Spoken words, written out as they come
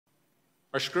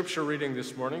Our scripture reading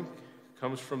this morning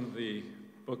comes from the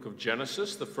book of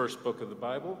Genesis, the first book of the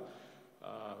Bible,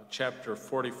 chapter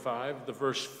 45, the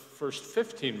first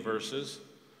 15 verses,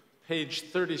 page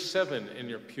 37 in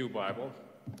your pew Bible.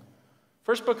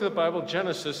 First book of the Bible,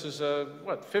 Genesis, is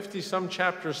 50-some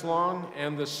chapters long,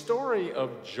 and the story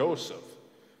of Joseph,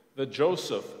 the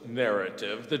Joseph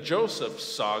narrative, the Joseph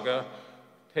saga,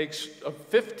 takes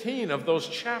 15 of those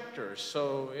chapters.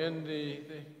 So in the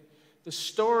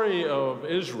story of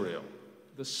Israel,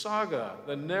 the saga,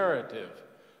 the narrative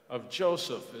of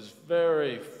Joseph is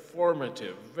very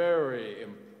formative, very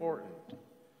important.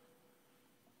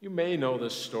 You may know the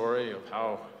story of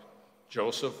how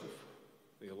Joseph,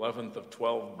 the 11th of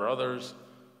 12 brothers,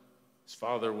 his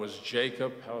father was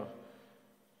Jacob, how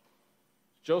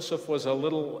Joseph was a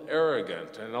little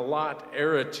arrogant and a lot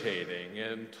irritating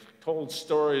and told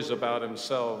stories about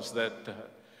himself that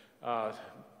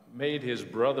made his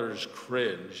brothers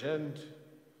cringe, and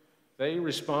they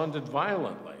responded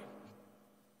violently.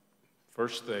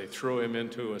 First, they threw him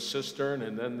into a cistern,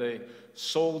 and then they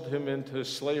sold him into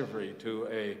slavery to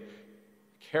a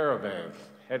caravan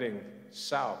heading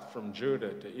south from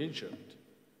Judah to Egypt.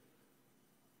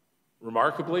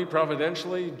 Remarkably,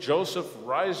 providentially, Joseph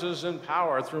rises in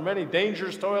power through many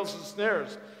dangers, toils, and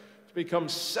snares to become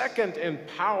second in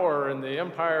power in the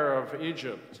empire of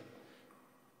Egypt.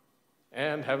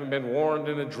 And having been warned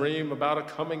in a dream about a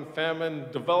coming famine,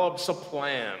 develops a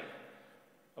plan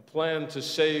to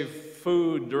save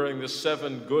food during the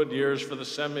 7 good years for the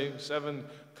 7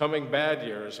 coming bad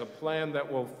years, a plan that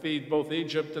will feed both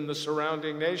Egypt and the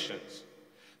surrounding nations.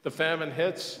 The famine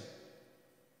hits,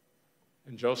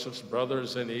 and Joseph's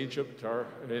brothers in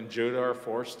Judah are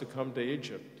forced to come to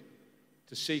Egypt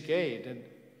to seek aid. And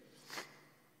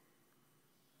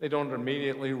they don't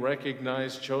immediately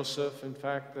recognize Joseph. In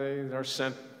fact, they are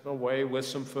sent away with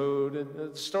some food.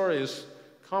 And the story is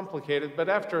complicated, but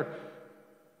after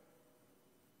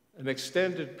an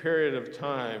extended period of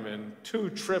time and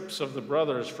 2 trips of the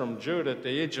brothers from Judah to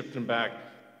Egypt and back,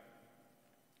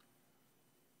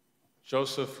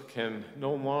 Joseph can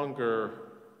no longer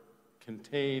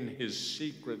contain his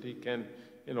secret. He can,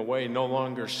 in a way, no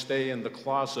longer stay in the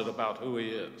closet about who he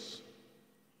is.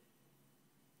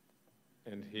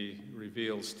 And he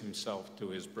reveals himself to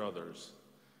his brothers.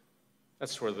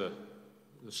 That's where the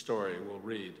story we'll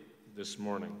read this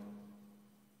morning.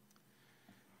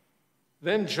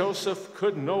 Then Joseph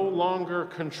could no longer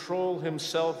control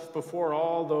himself before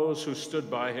all those who stood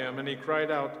by him, and he cried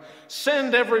out,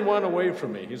 "Send everyone away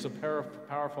from me." He's a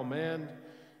powerful man,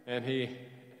 and he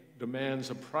demands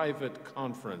a private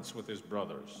conference with his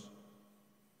brothers.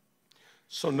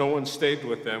 So no one stayed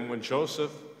with them when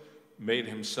Joseph made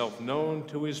himself known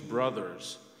to his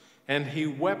brothers. And he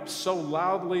wept so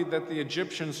loudly that the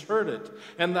Egyptians heard it,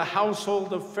 and the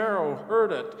household of Pharaoh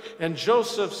heard it. And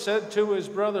Joseph said to his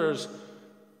brothers,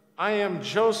 "I am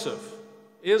Joseph.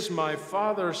 Is my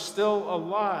father still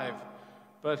alive?"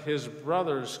 But his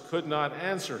brothers could not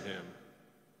answer him.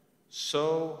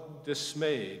 So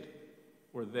dismayed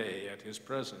were they at his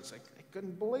presence. They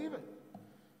couldn't believe it.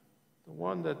 The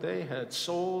one that they had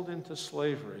sold into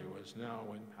slavery was now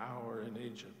in power in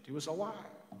Egypt. He was alive.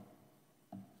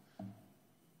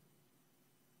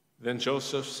 Then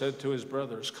Joseph said to his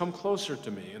brothers, "Come closer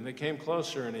to me." And they came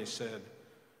closer, and he said,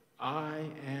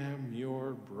 "I am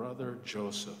your brother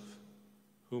Joseph,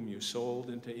 whom you sold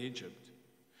into Egypt.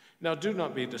 Now do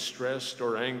not be distressed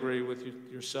or angry with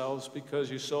yourselves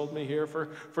because you sold me here,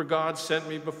 for God sent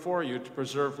me before you to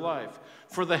preserve life.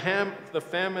 For the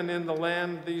famine in the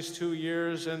land these 2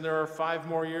 years, and there are 5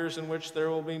 more years in which there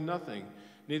will be nothing,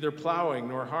 neither plowing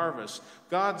nor harvest.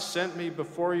 God sent me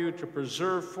before you to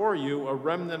preserve for you a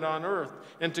remnant on earth,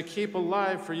 and to keep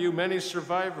alive for you many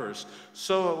survivors.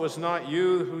 So it was not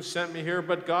you who sent me here,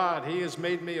 but God. He has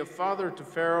made me a father to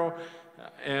Pharaoh,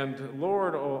 and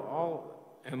Lord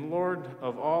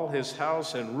of all his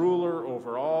house, and ruler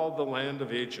over all the land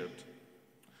of Egypt.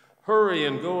 Hurry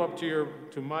and go up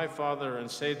to my father and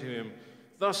say to him,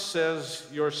 'Thus says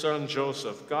your son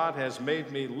Joseph, God has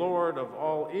made me Lord of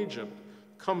all Egypt.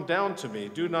 Come down to me,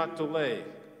 do not delay.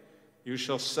 You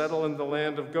shall settle in the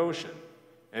land of Goshen,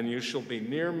 and you shall be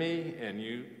near me, and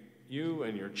you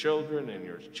and your children and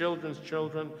your children's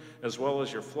children, as well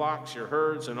as your flocks, your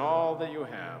herds, and all that you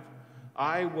have.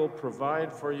 I will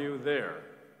provide for you there,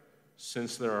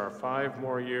 since there are 5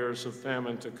 more years of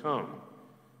famine to come,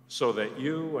 so that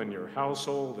you and your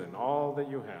household and all that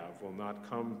you have will not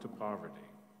come to poverty.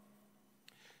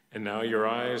 And now your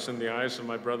eyes and the eyes of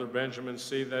my brother Benjamin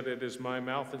see that it is my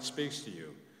mouth that speaks to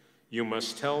you. You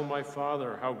must tell my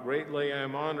father how greatly I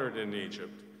am honored in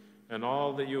Egypt, and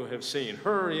all that you have seen.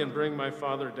 Hurry and bring my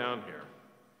father down here.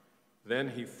 Then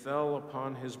he fell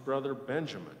upon his brother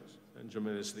Benjamin.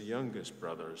 Benjamin is the youngest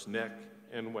brother's neck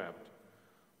and wept,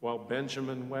 while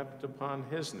Benjamin wept upon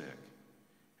his neck.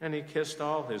 And he kissed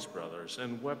all his brothers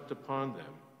and wept upon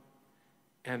them.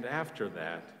 And after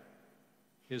that,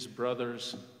 his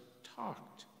brothers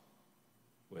talked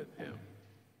with him.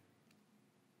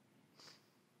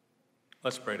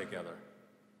 Let's pray together.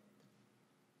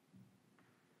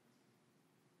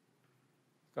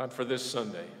 God, for this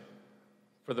Sunday,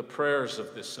 for the prayers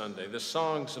of this Sunday, the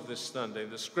songs of this Sunday,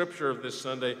 the scripture of this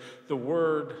Sunday, the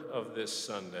word of this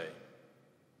Sunday,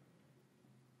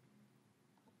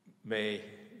 may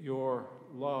your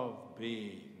love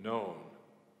be known,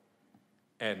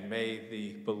 and may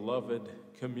the beloved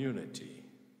community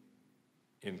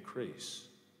increase.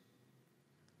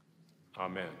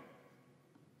 Amen.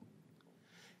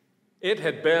 It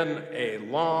had been a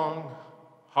long,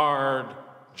 hard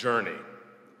journey.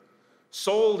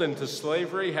 Sold into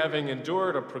slavery, having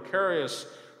endured a precarious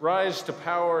rise to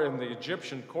power in the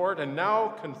Egyptian court, and now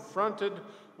confronted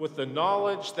with the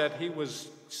knowledge that he was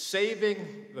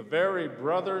saving the very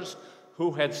brothers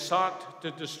who had sought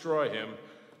to destroy him,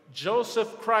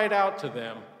 Joseph cried out to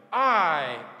them,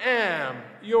 "I am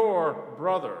your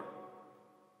brother,"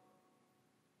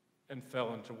 and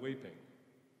fell into weeping.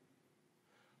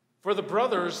 For the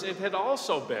brothers, it had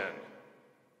also been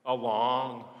a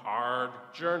long, hard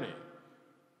journey.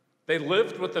 They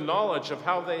lived with the knowledge of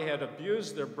how they had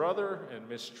abused their brother and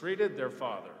mistreated their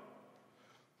father.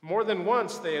 More than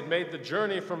once, they had made the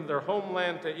journey from their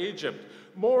homeland to Egypt.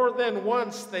 More than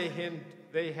once, they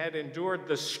had endured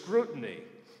the scrutiny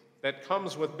that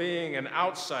comes with being an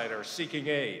outsider seeking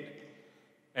aid.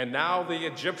 And now the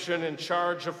Egyptian in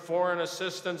charge of foreign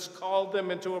assistance called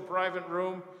them into a private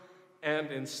room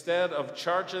and, instead of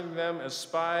charging them as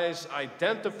spies,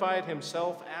 identified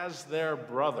himself as their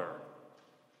brother.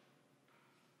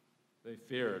 They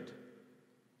feared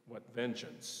what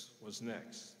vengeance was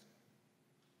next.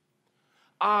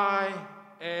 "I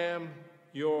am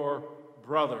your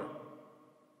brother."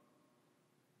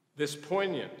 This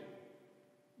poignant,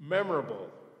 memorable,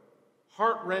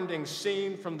 heart-rending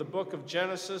scene from the book of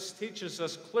Genesis teaches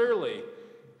us clearly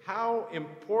how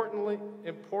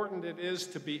important it is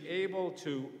to be able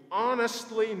to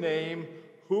honestly name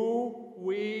who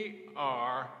we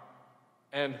are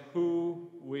and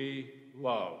who we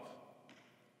love.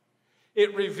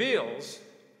 It reveals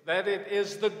that it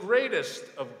is the greatest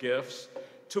of gifts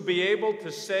to be able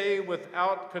to say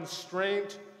without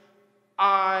constraint,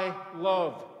 "I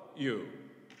love you."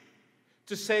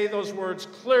 To say those words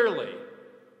clearly,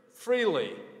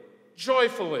 freely,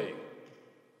 joyfully.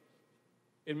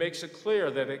 It makes it clear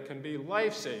that it can be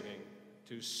life-saving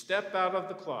to step out of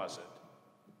the closet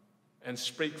and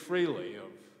speak freely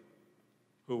of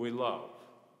who we love.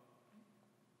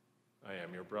 I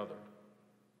am your brother.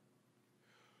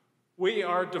 We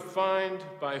are defined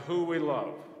by who we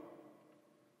love.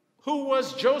 Who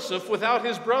was Joseph without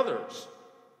his brothers?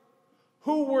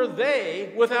 Who were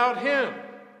they without him?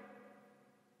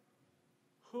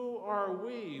 Who are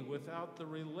we without the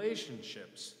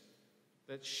relationships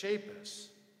that shape us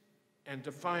and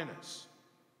define us?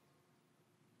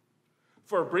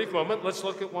 For a brief moment, let's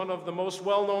look at one of the most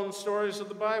well-known stories of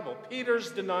the Bible,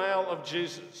 Peter's denial of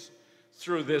Jesus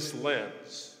through this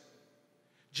lens.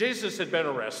 Jesus had been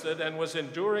arrested and was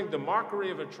enduring the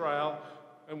mockery of a trial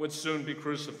and would soon be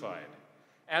crucified.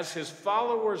 As his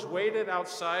followers waited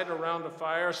outside around a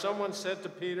fire, someone said to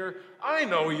Peter, "I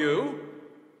know you.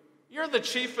 You're the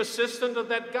chief assistant of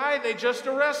that guy they just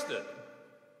arrested."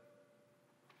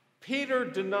 Peter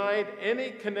denied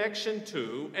any connection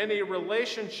to, any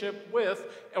relationship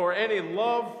with, or any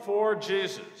love for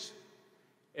Jesus.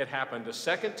 It happened a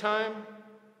second time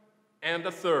and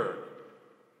a third.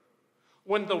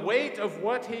 When the weight of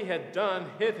what he had done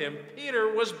hit him, Peter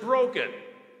was broken.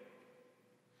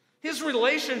 His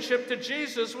relationship to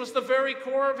Jesus was the very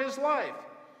core of his life.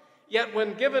 Yet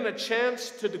when given a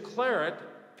chance to declare it,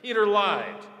 Peter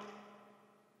lied.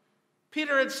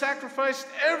 Peter had sacrificed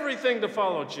everything to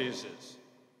follow Jesus.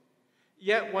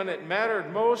 Yet when it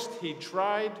mattered most, he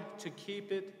tried to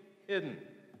keep it hidden.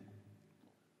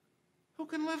 Who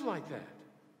can live like that?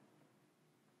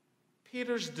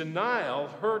 Peter's denial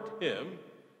hurt him,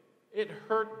 it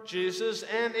hurt Jesus,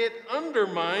 and it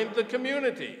undermined the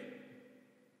community.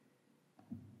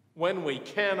 When we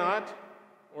cannot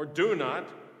or do not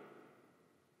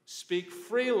speak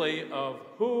freely of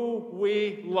who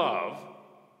we love,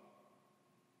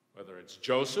 whether it's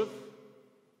Joseph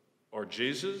or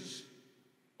Jesus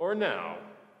or now,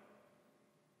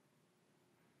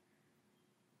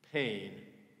 pain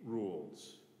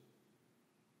rules.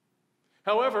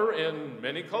 However, in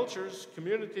many cultures,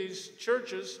 communities,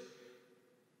 churches,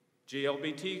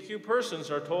 GLBTQ persons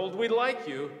are told, "We like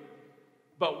you,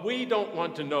 but we don't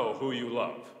want to know who you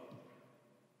love."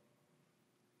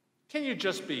 Can you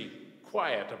just be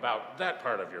quiet about that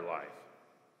part of your life?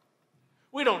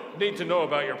 We don't need to know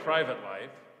about your private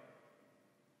life.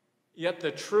 Yet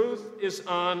the truth is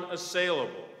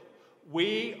unassailable.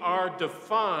 We are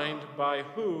defined by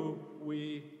who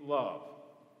we love.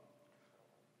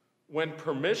 When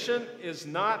permission is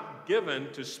not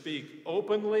given to speak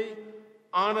openly,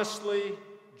 honestly,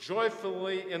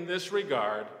 joyfully in this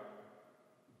regard,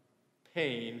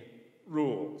 pain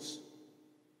rules.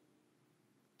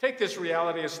 Take this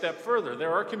reality a step further.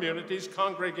 There are communities,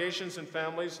 congregations, and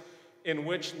families in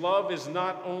which love is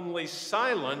not only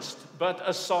silenced, but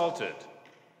assaulted.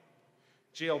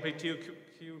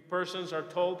 GLBTQ persons are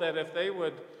told that if they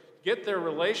would get their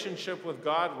relationship with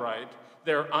God right,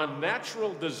 their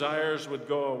unnatural desires would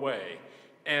go away,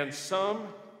 and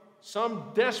some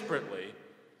desperately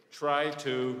try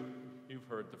to, you've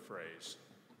heard the phrase,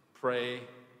 pray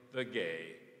the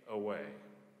gay away.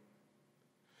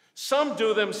 Some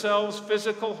do themselves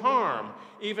physical harm,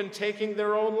 even taking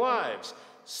their own lives.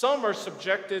 Some are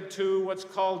subjected to what's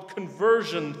called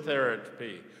conversion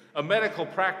therapy, a medical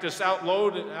practice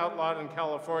outlawed in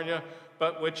California,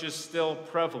 but which is still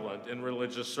prevalent in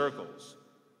religious circles.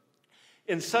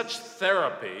 In such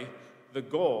therapy, the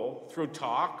goal, through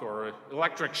talk or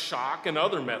electric shock and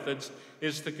other methods,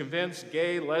 is to convince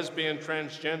gay, lesbian,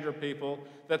 transgender people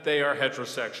that they are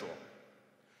heterosexual.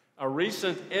 A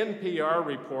recent NPR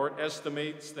report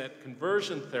estimates that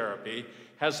conversion therapy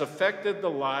has affected the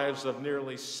lives of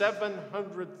nearly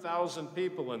 700,000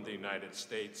 people in the United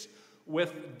States,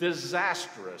 with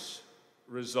disastrous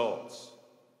results.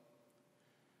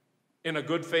 In a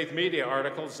Good Faith Media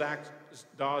article, Zach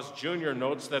Dawes Jr.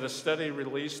 notes that a study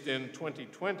released in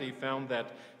 2020 found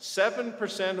that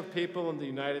 7% of people in the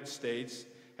United States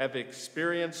have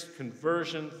experienced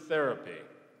conversion therapy,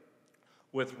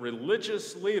 with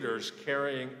religious leaders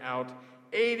carrying out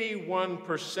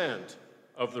 81%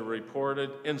 of the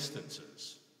reported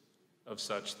instances of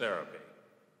such therapy.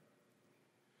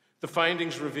 The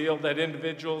findings revealed that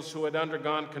individuals who had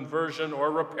undergone conversion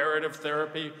or reparative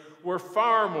therapy were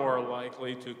far more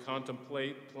likely to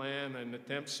contemplate, plan, and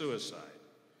attempt suicide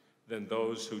than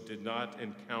those who did not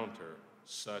encounter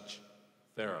such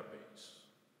therapies.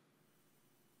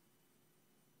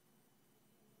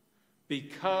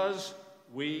 Because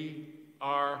we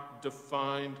are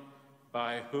defined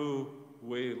by who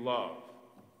we love.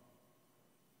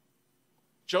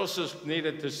 Joseph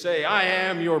needed to say, "I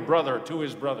am your brother," to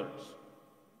his brothers.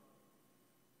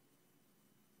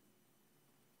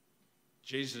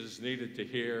 Jesus needed to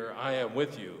hear, "I am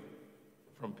with you,"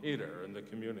 from Peter, and the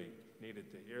community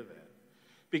needed to hear that.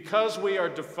 Because we are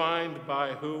defined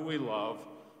by who we love,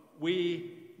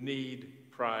 we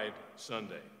need Pride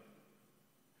Sunday.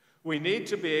 We need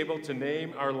to be able to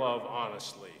name our love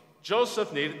honestly.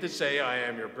 Joseph needed to say, "I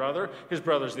am your brother." His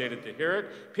brothers needed to hear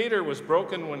it. Peter was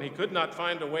broken when he could not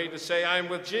find a way to say, "I am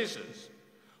with Jesus."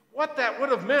 What that would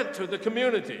have meant to the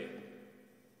community.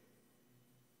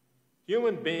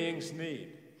 Human beings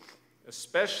need,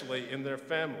 especially in their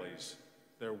families,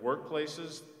 their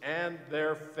workplaces, and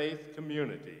their faith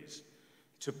communities,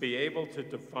 to be able to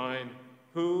define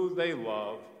who they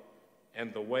love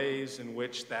and the ways in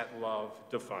which that love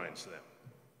defines them.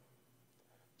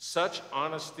 Such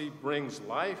honesty brings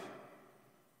life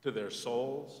to their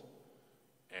souls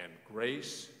and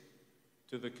grace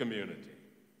to the community.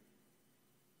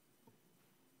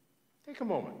 Take a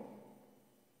moment.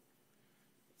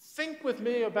 Think with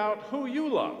me about who you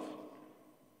love,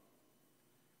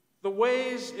 the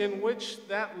ways in which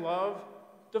that love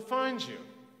defines you.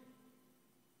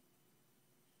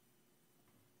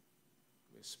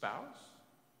 Could be a spouse,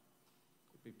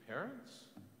 could be parents,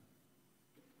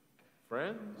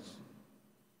 friends,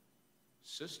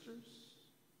 sisters.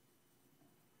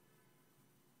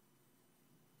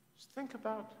 Just think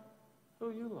about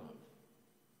who you love,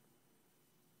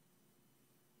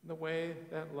 and the way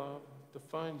that love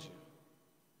defines you.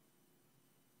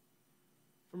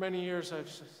 For many years I've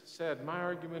said, my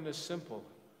argument is simple.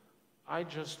 I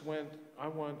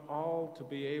want all to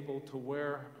be able to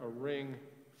wear a ring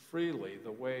freely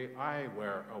the way I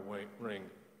wear a ring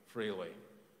freely.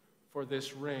 For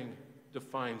this ring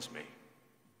defines me.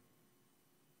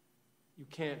 You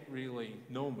can't really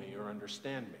know me or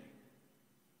understand me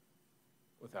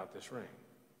without this ring.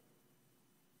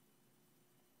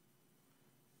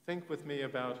 Think with me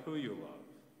about who you love,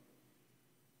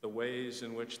 the ways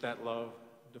in which that love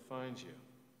defines you.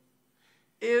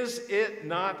 Is it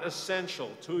not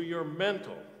essential to your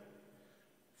mental,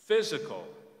 physical,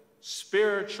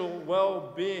 spiritual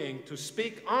well-being, to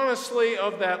speak honestly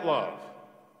of that love.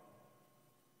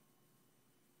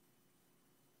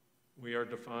 We are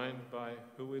defined by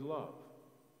who we love.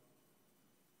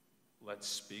 Let's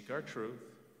speak our truth,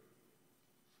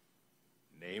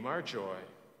 name our joy,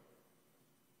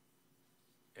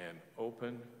 and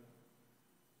open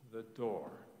the door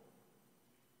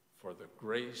for the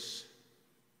grace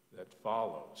that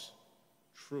follows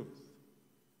truth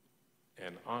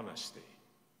and honesty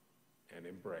and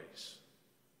embrace.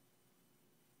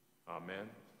 Amen.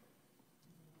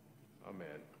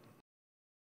 Amen.